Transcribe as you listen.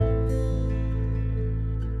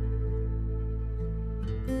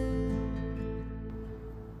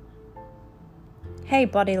Hey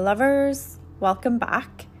body lovers, welcome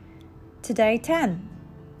back to day 10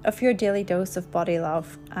 of your daily dose of body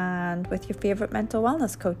love and with your favourite mental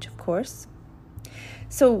wellness coach, of course.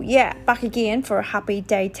 So back again for a happy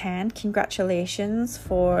day 10. Congratulations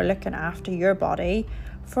for looking after your body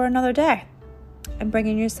for another day and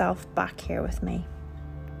bringing yourself back here with me.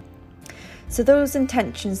 So those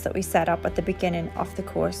intentions that we set up at the beginning of the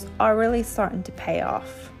course are really starting to pay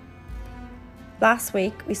off. Last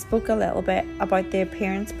week, we spoke a little bit about the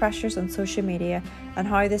appearance pressures on social media and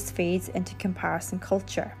how this feeds into comparison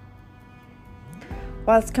culture.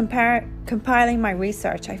 Whilst compiling my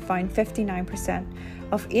research, I found 59%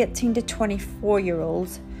 of 18 to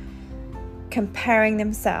 24-year-olds comparing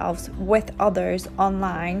themselves with others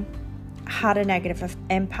online had a negative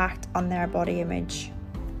impact on their body image.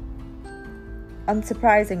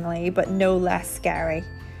 Unsurprisingly, but no less scary.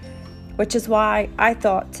 Which is why I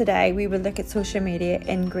thought today we would look at social media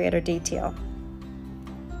in greater detail.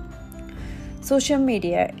 Social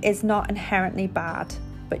media is not inherently bad,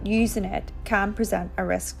 but using it can present a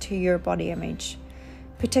risk to your body image,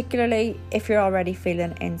 particularly if you're already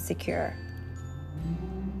feeling insecure.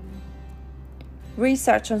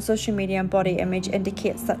 Research on social media and body image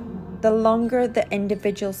indicates that the longer the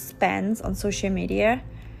individual spends on social media,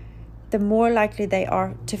 the more likely they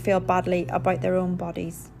are to feel badly about their own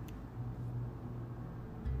bodies.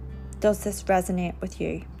 Does this resonate with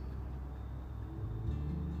you?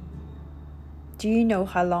 Do you know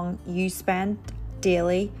how long you spend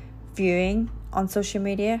daily viewing on social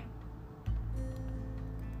media?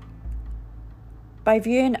 By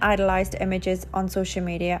viewing idolized images on social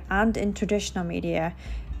media and in traditional media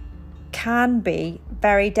can be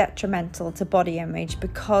very detrimental to body image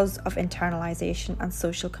because of internalization and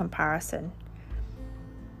social comparison.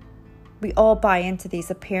 We all buy into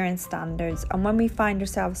these appearance standards, and when we find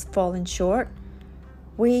ourselves falling short,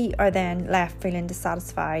 we are then left feeling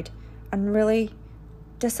dissatisfied and really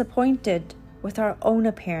disappointed with our own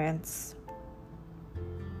appearance.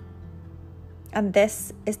 And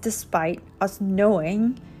this is despite us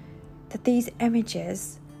knowing that these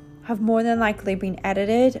images have more than likely been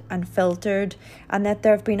edited and filtered, and that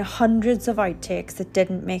there have been hundreds of outtakes that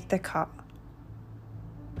didn't make the cut.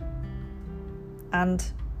 And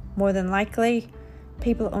more than likely,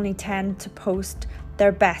 people only tend to post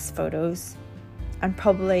their best photos and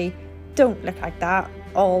probably don't look like that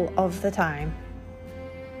all of the time.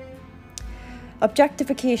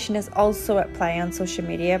 Objectification is also at play on social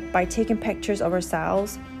media by taking pictures of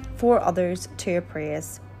ourselves for others to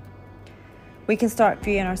appraise. We can start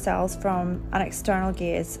viewing ourselves from an external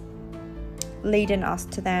gaze, leading us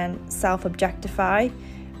to then self-objectify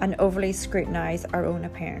and overly scrutinise our own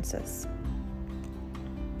appearances.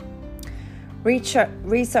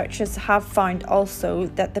 Researchers have found also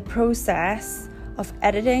that the process of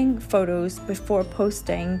editing photos before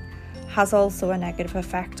posting has also a negative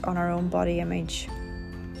effect on our own body image.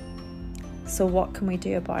 So what can we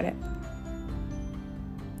do about it?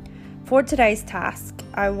 For today's task,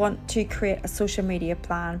 I want to create a social media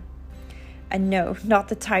plan. And no, not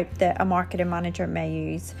the type that a marketing manager may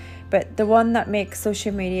use, but the one that makes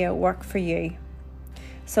social media work for you.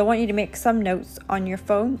 So I want you to make some notes on your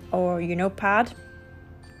phone or your notepad.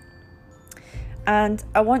 And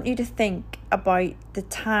I want you to think about the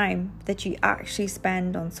time that you actually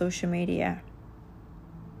spend on social media.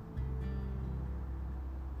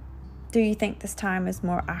 Do you think this time is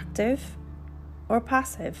more active or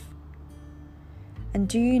passive? And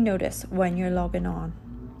do you notice when you're logging on?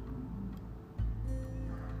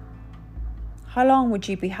 How long would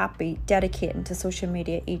you be happy dedicating to social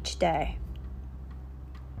media each day?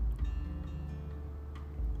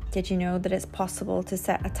 Did you know that it's possible to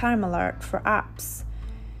set a time alert for apps?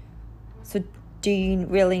 So do you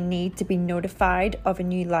really need to be notified of a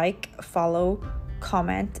new like, follow,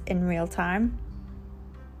 comment in real time?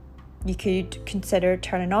 You could consider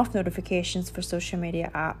turning off notifications for social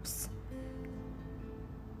media apps.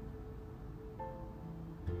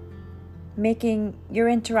 Making your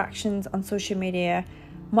interactions on social media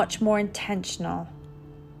much more intentional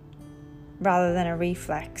rather than a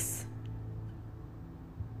reflex.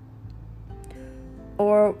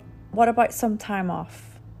 Or what about some time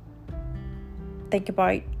off? Think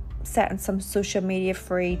about setting some social media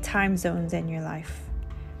free time zones in your life.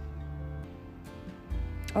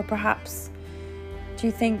 Or perhaps, do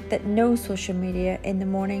you think that no social media in the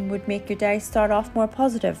morning would make your day start off more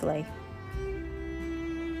positively?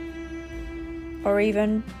 Or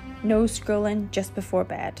even no scrolling just before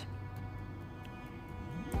bed?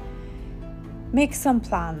 Make some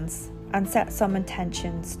plans and set some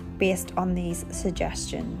intentions based on these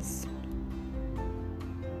suggestions.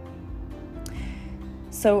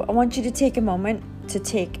 So I want you to take a moment to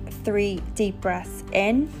take 3 deep breaths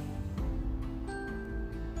in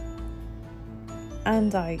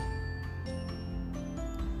and out.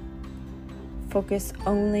 Focus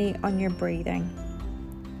only on your breathing.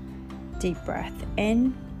 Deep breath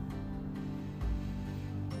in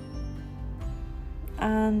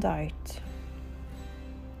and out.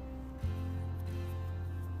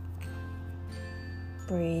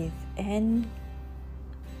 Breathe in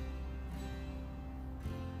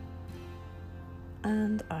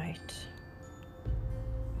and out.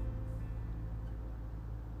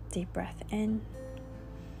 Deep breath in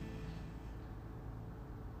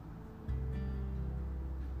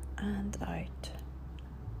and out.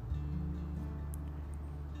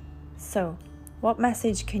 So, what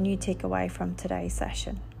message can you take away from today's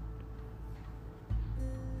session?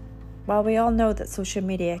 While we all know that social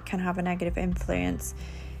media can have a negative influence,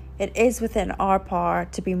 it is within our power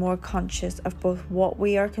to be more conscious of both what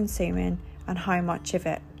we are consuming and how much of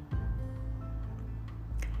it.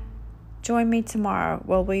 Join me tomorrow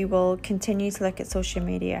where we will continue to look at social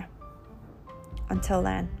media. Until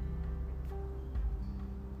then.